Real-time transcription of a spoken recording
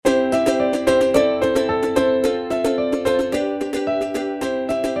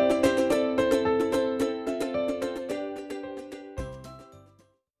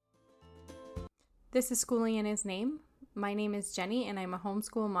This is Schooling in His Name. My name is Jenny, and I'm a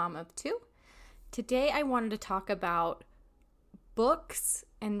homeschool mom of 2. Today, I wanted to talk about books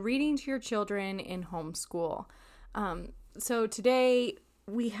and reading to your children in homeschool. So today,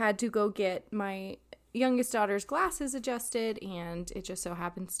 we had to go get my youngest daughter's glasses adjusted, and it just so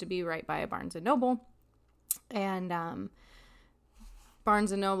happens to be right by a Barnes & Noble. And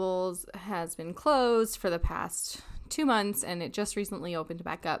Barnes & Noble's has been closed for the past 2 months, and it just recently opened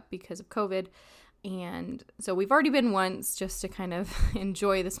back up because of COVID. And so we've already been once just to kind of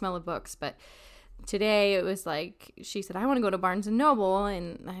enjoy the smell of books. But today it was like, she said, I want to go to Barnes & Noble.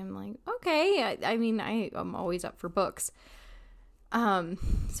 And I'm like, okay. I'm always up for books. So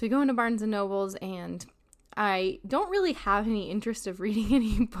we go into Barnes & Noble's, and I don't really have any interest of reading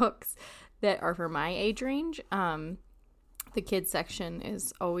any books that are for my age range. The kids section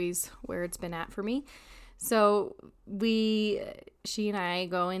is always where it's been at for me. So she and I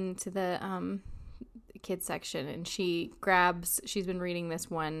go into the kids section, and she's been reading this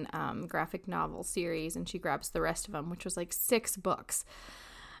one graphic novel series, and she grabs the rest of them, which was like 6 books.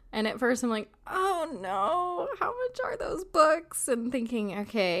 And at first I'm like, oh no, how much are those books? And thinking,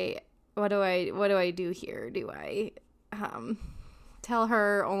 okay, what do I do here? Do I tell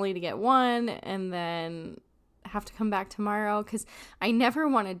her only to get one and then have to come back tomorrow? Because I never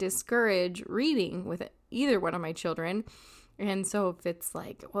want to discourage reading with either one of my children. And so if it's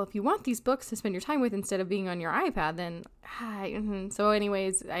like, well, if you want these books to spend your time with instead of being on your iPad, then so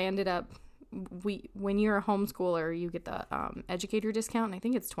anyways, I ended up, when you're a homeschooler, you get the educator discount, and I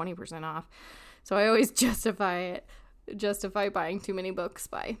think it's 20% off. So I always justify buying too many books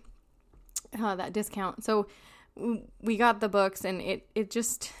by that discount. So we got the books, and it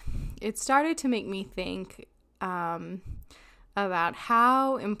started to make me think about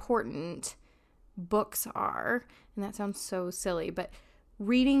how important books are. And that sounds so silly, but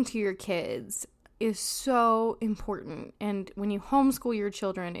reading to your kids is so important. And when you homeschool your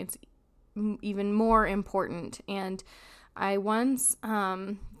children, it's even more important. And I once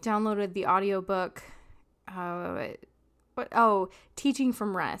downloaded the audiobook, Teaching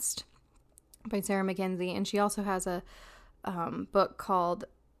from Rest by Sarah Mackenzie. And she also has a book called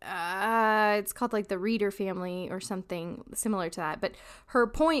it's called like The Reader Family or something similar to that. But her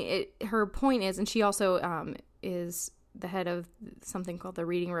point is, and she also is the head of something called the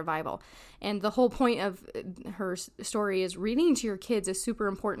Reading Revival. And the whole point of her story is reading to your kids is super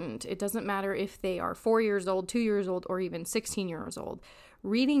important. It doesn't matter if they are 4 years old, 2 years old, or even 16 years old.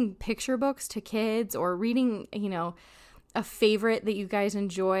 Reading picture books to kids, or reading, a favorite that you guys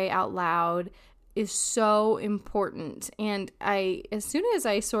enjoy out loud, is so important. And as soon as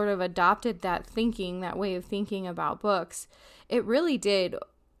I sort of adopted that way of thinking about books, it really did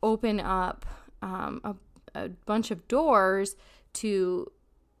open up a bunch of doors to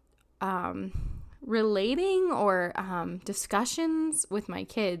relating or discussions with my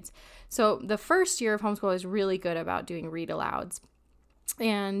kids. So the first year of homeschool is really good about doing read alouds.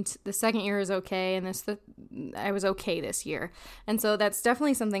 And the second year is okay, and I was okay this year. And so that's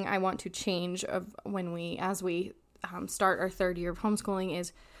definitely something I want to change as we start our third year of homeschooling,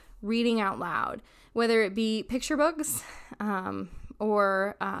 is reading out loud, whether it be picture books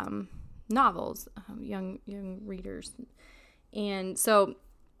or novels, young readers. And so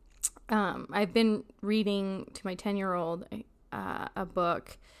I've been reading to my 10-year-old a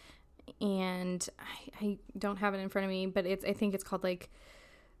book, and I don't have it in front of me, but I think it's called like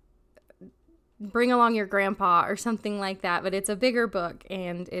Bring Along Your Grandpa or something like that. But it's a bigger book,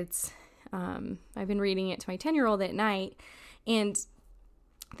 and it's I've been reading it to my 10-year-old at night, and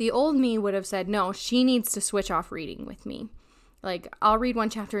the old me would have said, no, she needs to switch off reading with me. Like, I'll read one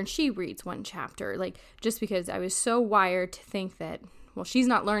chapter and she reads one chapter, like, just because I was so wired to think that, well, she's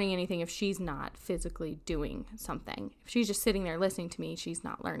not learning anything if she's not physically doing something. If she's just sitting there listening to me, she's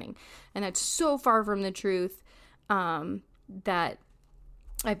not learning. And that's so far from the truth that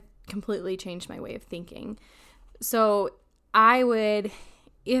I've completely changed my way of thinking. So I would,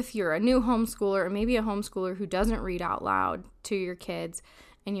 if you're a new homeschooler, or maybe a homeschooler who doesn't read out loud to your kids,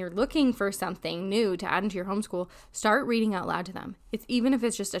 and you're looking for something new to add into your homeschool, start reading out loud to them. Even if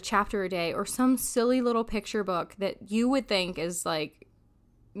it's just a chapter a day, or some silly little picture book that you would think is like,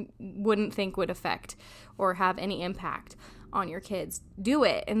 wouldn't think would affect or have any impact on your kids. Do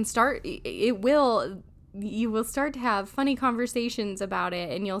it and start. You will start to have funny conversations about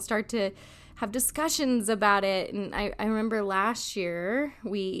it, and you'll start to have discussions about it. And I remember last year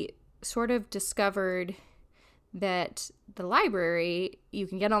we sort of discovered that the library, you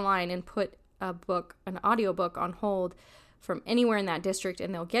can get online and put an audiobook on hold from anywhere in that district,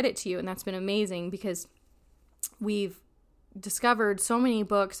 and they'll get it to you. And that's been amazing, because we've discovered so many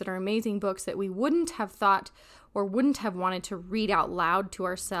books that are amazing books that we wouldn't have thought or wouldn't have wanted to read out loud to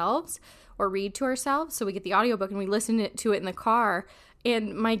ourselves or read to ourselves. So we get the audiobook and we listen to it in the car.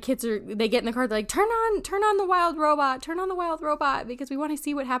 And my kids they get in the car, they're like, turn on the Wild Robot, because we want to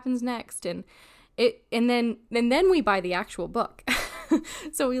see what happens next. And then we buy the actual book.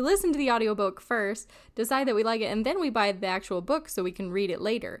 So we listen to the audiobook first, decide that we like it, and then we buy the actual book so we can read it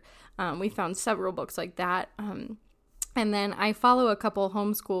later. We found several books like that. And then I follow a couple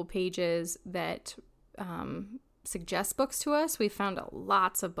homeschool pages that suggest books to us. We found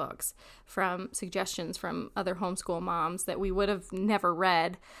lots of books from suggestions from other homeschool moms that we would have never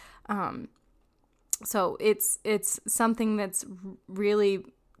read. So it's something that's really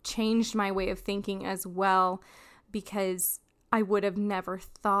changed my way of thinking as well, because I would have never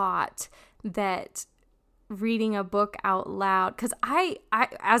thought that reading a book out loud, because I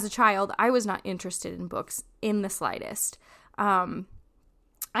as a child, I was not interested in books in the slightest. I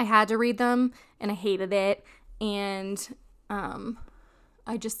had to read them and I hated it. And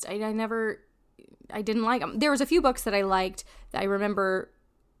I didn't like them. There was a few books that I liked that I remember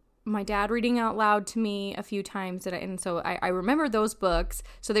my dad reading out loud to me a few times, so I remember those books.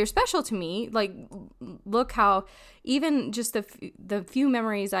 So they're special to me. Like, look how even just the few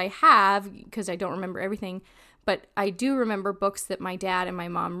memories I have, because I don't remember everything, but I do remember books that my dad and my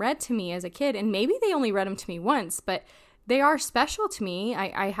mom read to me as a kid, and maybe they only read them to me once, but they are special to me.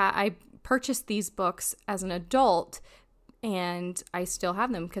 I purchased these books as an adult, and I still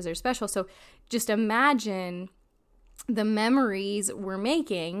have them because they're special. So just imagine the memories we're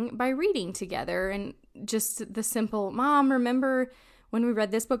making by reading together, and just the simple, Mom, remember when we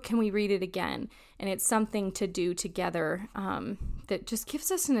read this book, can we read it again? And it's something to do together that just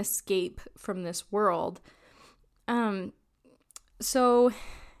gives us an escape from this world. So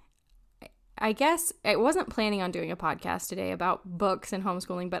I guess I wasn't planning on doing a podcast today about books and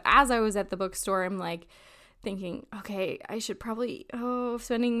homeschooling, but as I was at the bookstore, I'm like thinking, okay, I should probably,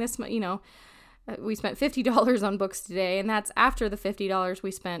 spending this much, we spent $50 on books today, and that's after the $50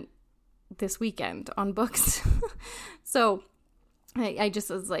 we spent this weekend on books. So I just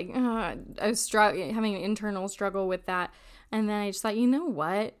was like, I was having an internal struggle with that. And then I just thought, you know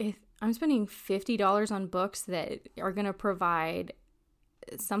what? If I'm spending $50 on books that are going to provide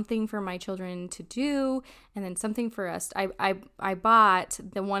something for my children to do, and then something for us. I bought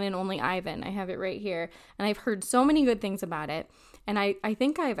the One and Only Ivan. I have it right here, and I've heard so many good things about it. And I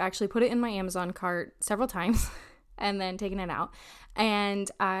think I've actually put it in my Amazon cart several times and then taken it out. And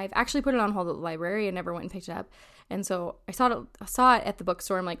I've actually put it on hold at the library and never went and picked it up. And so I saw it at the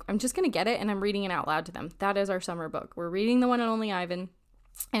bookstore. I'm like, I'm just going to get it, and I'm reading it out loud to them. That is our summer book. We're reading The One and Only Ivan,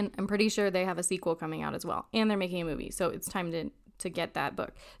 and I'm pretty sure they have a sequel coming out as well. And they're making a movie, so it's time to get that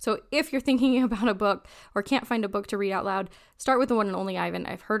book. So if you're thinking about a book or can't find a book to read out loud, start with The One and Only Ivan.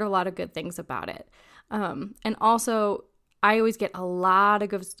 I've heard a lot of good things about it. And also, I always get a lot of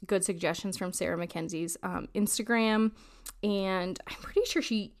good suggestions from Sarah Mackenzie's Instagram, and I'm pretty sure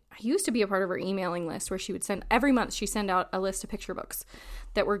I used to be a part of her emailing list where she would every month she send out a list of picture books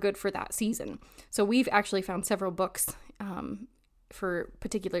that were good for that season. So we've actually found several books for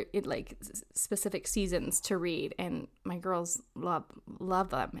particular specific seasons to read, and my girls love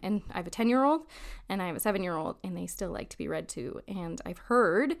them. And I have a 10-year-old and I have a 7-year-old, and they still like to be read to. And I've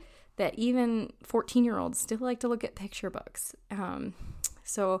heard that even 14-year-olds still like to look at picture books.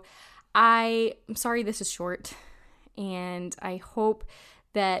 So I'm sorry this is short, and I hope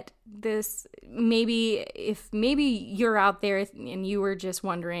that this maybe you're out there and you were just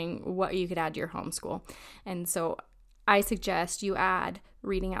wondering what you could add to your homeschool. And so I suggest you add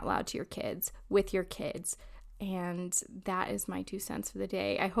reading out loud to your kids, with your kids. And that is my 2 cents for the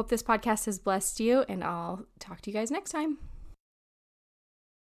day. I hope this podcast has blessed you, and I'll talk to you guys next time.